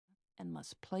and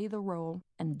must play the role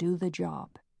and do the job.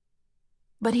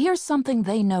 But here's something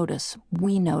they notice,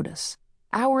 we notice.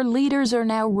 Our leaders are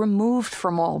now removed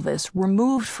from all this,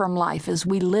 removed from life as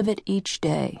we live it each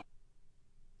day.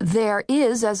 There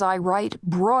is, as I write,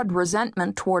 broad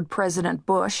resentment toward President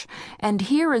Bush, and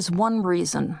here is one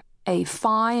reason, a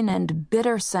fine and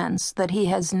bitter sense that he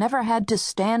has never had to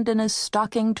stand in his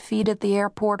stockinged feet at the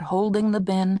airport holding the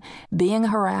bin, being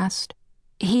harassed.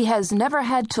 He has never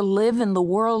had to live in the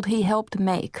world he helped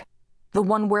make, the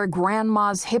one where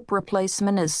grandma's hip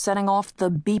replacement is setting off the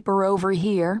beeper over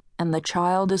here and the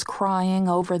child is crying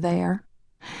over there.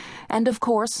 And of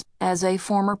course, as a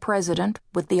former president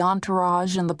with the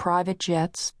entourage and the private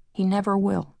jets, he never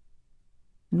will.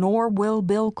 Nor will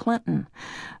Bill Clinton,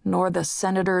 nor the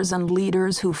senators and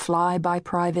leaders who fly by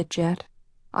private jet.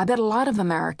 I bet a lot of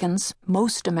Americans,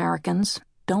 most Americans,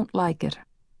 don't like it.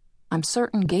 I'm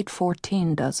certain Gate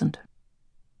 14 doesn't.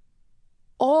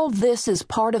 All this is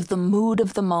part of the mood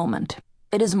of the moment.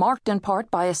 It is marked in part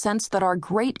by a sense that our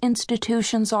great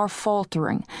institutions are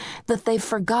faltering, that they've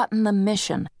forgotten the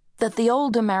mission, that the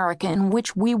old America in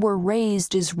which we were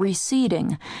raised is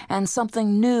receding, and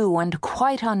something new and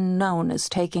quite unknown is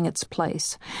taking its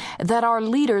place, that our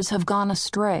leaders have gone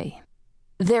astray.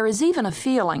 There is even a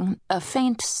feeling, a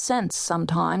faint sense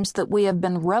sometimes, that we have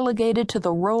been relegated to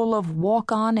the role of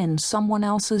walk-on in someone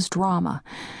else's drama,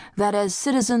 that as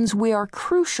citizens we are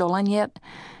crucial and yet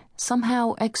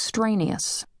somehow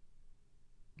extraneous.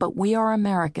 But we are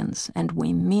Americans, and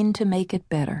we mean to make it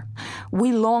better.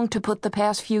 We long to put the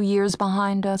past few years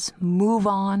behind us, move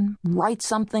on, write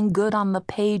something good on the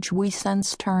page we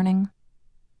sense turning.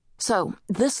 So,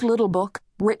 this little book,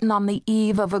 written on the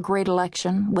eve of a great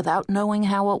election, without knowing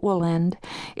how it will end,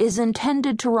 is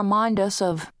intended to remind us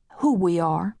of who we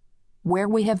are, where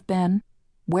we have been,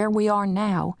 where we are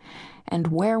now, and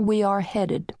where we are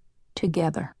headed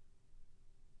together.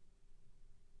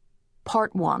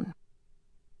 Part 1.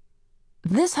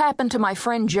 This happened to my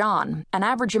friend John, an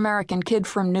average American kid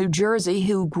from New Jersey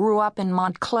who grew up in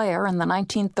Montclair in the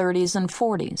 1930s and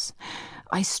 40s.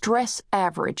 I stress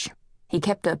average. He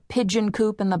kept a pigeon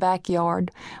coop in the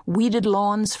backyard, weeded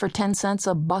lawns for 10 cents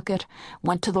a bucket,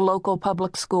 went to the local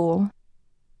public school.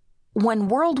 When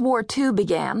World War II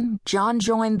began, John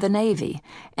joined the Navy,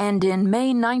 and in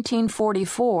May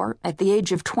 1944, at the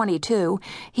age of 22,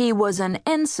 he was an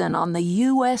ensign on the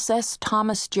USS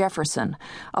Thomas Jefferson,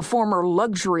 a former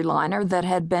luxury liner that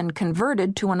had been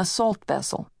converted to an assault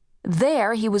vessel.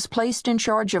 There, he was placed in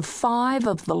charge of 5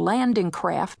 of the landing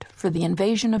craft for the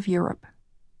invasion of Europe.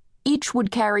 Each would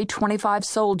carry 25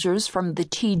 soldiers from the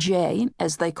TJ,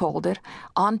 as they called it,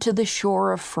 onto the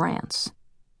shore of France.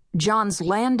 John's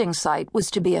landing site was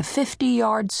to be a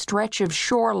 50-yard stretch of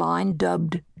shoreline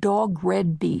dubbed Dog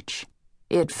Red Beach.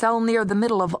 It fell near the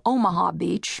middle of Omaha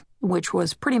Beach, which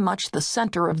was pretty much the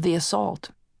center of the assault.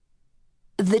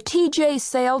 The TJ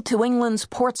sailed to England's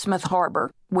Portsmouth harbor,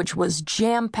 which was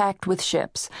jam-packed with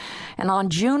ships, and on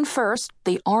June 1st,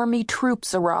 the Army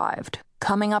troops arrived,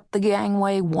 coming up the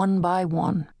gangway one by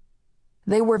one.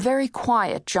 They were very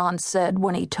quiet, John said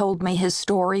when he told me his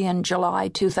story in July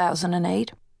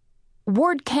 2008.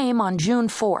 Word came on June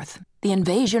 4th. The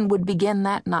invasion would begin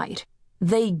that night.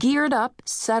 They geared up,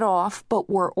 set off, but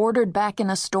were ordered back in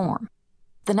a storm.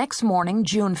 The next morning,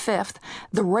 June 5th,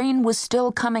 the rain was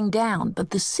still coming down,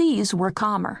 but the seas were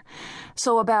calmer.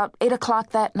 So about 8 o'clock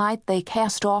that night, they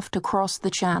cast off to cross the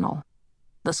channel.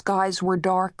 The skies were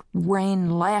dark,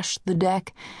 rain lashed the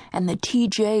deck, and the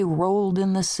TJ rolled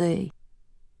in the sea.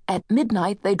 At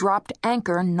midnight, they dropped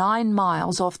anchor 9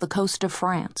 miles off the coast of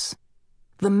France.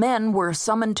 The men were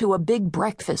summoned to a big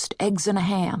breakfast, eggs and a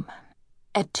ham.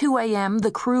 At 2 a.m., the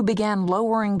crew began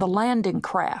lowering the landing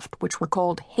craft, which were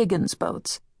called Higgins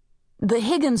boats. The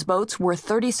Higgins boats were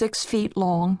 36 feet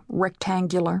long,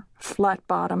 rectangular,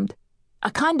 flat-bottomed, a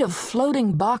kind of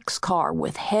floating boxcar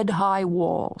with head-high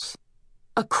walls.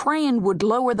 A crane would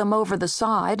lower them over the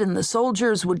side, and the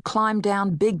soldiers would climb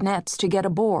down big nets to get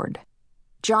aboard.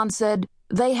 John said,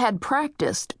 they had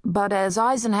practiced, but as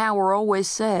Eisenhower always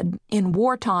said, in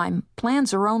wartime,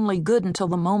 plans are only good until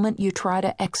the moment you try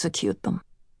to execute them.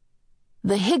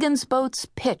 The Higgins boats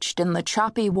pitched in the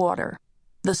choppy water.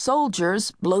 The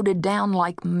soldiers, loaded down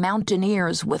like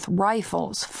mountaineers with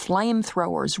rifles,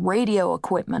 flamethrowers, radio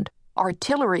equipment,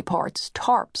 artillery parts,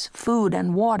 tarps, food,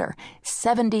 and water,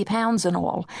 70 pounds in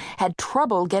all, had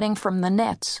trouble getting from the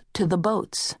nets to the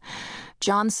boats.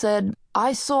 John said,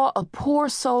 I saw a poor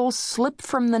soul slip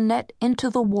from the net into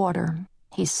the water.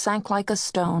 He sank like a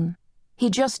stone. He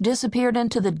just disappeared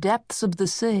into the depths of the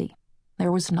sea.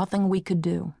 There was nothing we could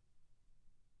do.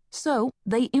 So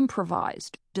they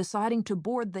improvised, deciding to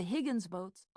board the Higgins boats